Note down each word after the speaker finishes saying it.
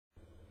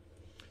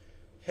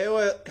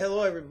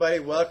Hello everybody,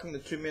 welcome to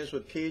 2 Minutes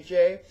with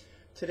PJ.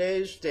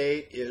 Today's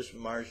date is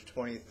March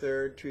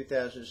 23rd,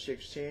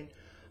 2016.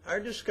 Our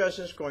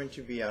discussion is going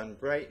to be on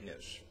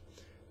brightness,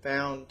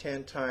 found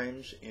 10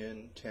 times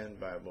in 10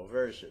 Bible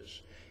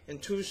verses. In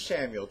 2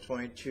 Samuel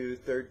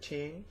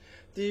 22:13,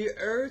 the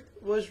earth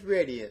was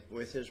radiant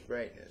with his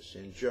brightness.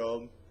 In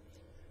Job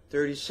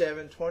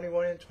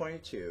 37:21 and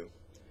 22,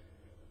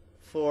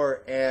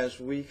 for as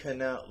we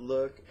cannot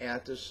look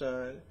at the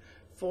sun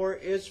for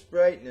its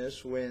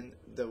brightness when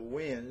the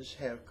winds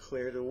have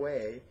cleared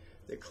away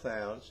the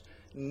clouds,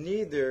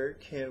 neither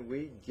can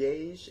we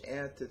gaze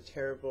at the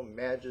terrible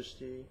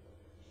majesty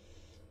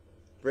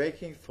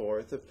breaking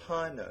forth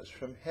upon us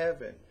from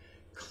heaven,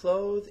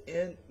 clothed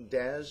in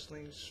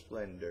dazzling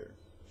splendor.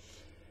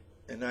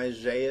 In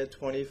Isaiah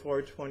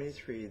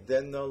 24:23,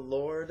 then the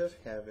Lord of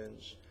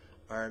heaven's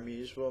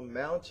armies will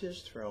mount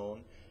his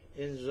throne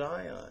in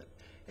Zion,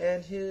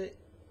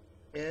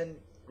 and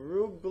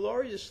rule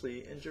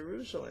gloriously in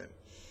Jerusalem,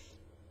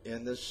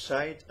 in the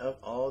sight of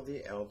all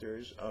the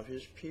elders of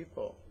his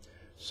people.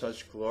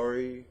 Such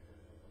glory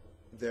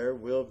there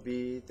will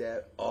be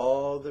that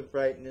all the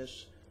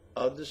brightness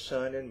of the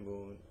sun and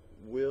moon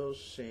will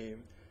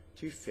seem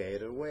to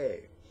fade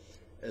away.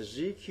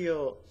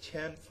 Ezekiel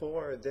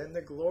 10:4, then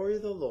the glory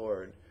of the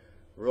Lord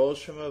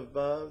rose from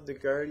above the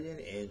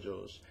guardian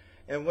angels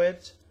and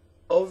went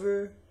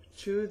over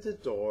to the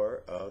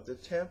door of the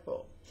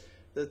temple.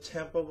 The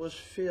temple was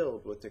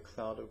filled with the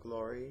cloud of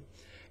glory,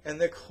 and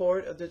the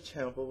court of the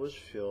temple was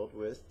filled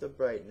with the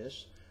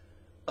brightness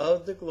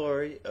of the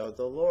glory of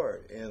the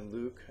Lord. In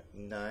Luke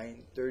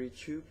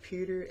 9:32,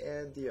 Peter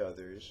and the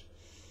others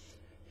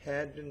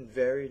had been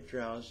very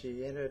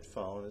drowsy and had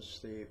fallen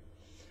asleep.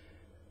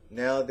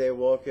 Now they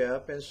woke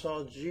up and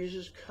saw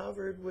Jesus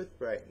covered with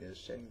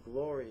brightness and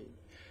glory,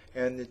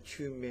 and the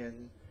 2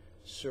 men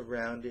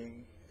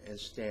surrounding and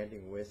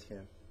standing with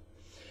him.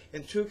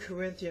 In 2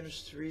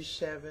 Corinthians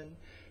 3:7,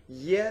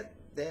 yet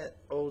that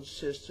old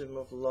system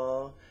of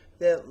law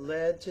that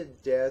led to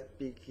death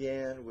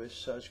began with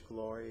such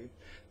glory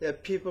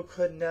that people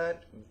could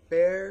not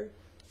bear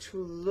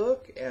to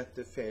look at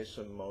the face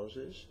of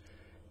Moses,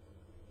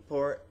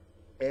 for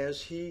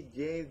as he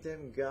gave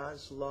them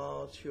God's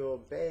law to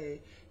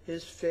obey,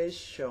 his face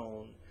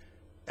shone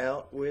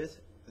out with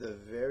the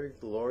very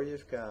glory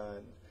of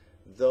God,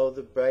 though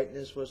the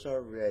brightness was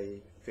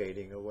already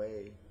fading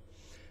away.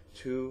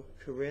 2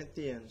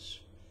 Corinthians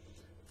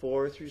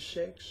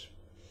 4-6,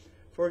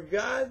 for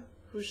God,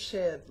 who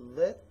said,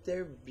 let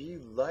there be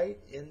light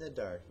in the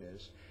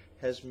darkness,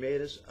 has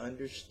made us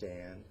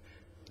understand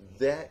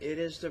that it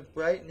is the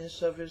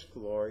brightness of his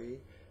glory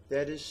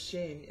that is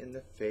seen in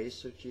the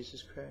face of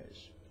Jesus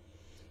Christ.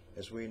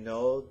 As we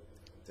know,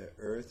 the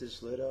earth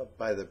is lit up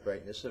by the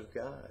brightness of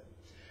God.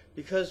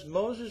 Because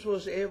Moses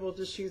was able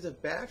to see the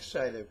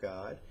backside of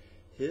God,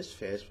 his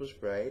face was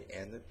bright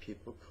and the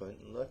people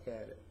couldn't look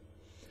at it.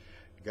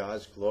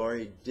 God's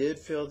glory did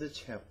fill the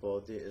temple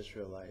of the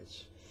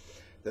Israelites.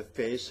 The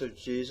face of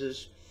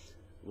Jesus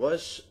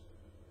was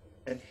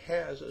and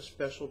has a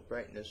special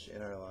brightness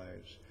in our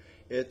lives.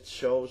 It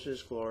shows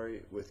his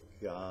glory with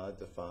God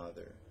the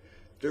Father.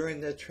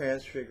 During the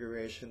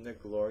transfiguration, the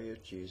glory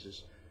of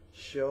Jesus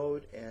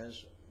showed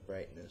as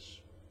brightness.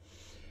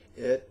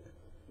 It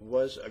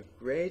was a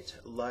great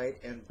light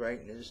and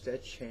brightness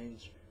that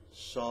changed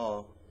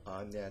Saul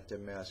on that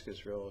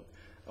Damascus road.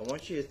 I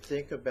want you to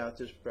think about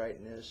this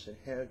brightness and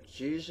have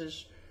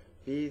Jesus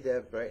be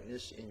that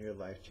brightness in your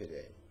life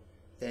today.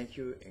 Thank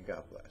you and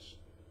God bless.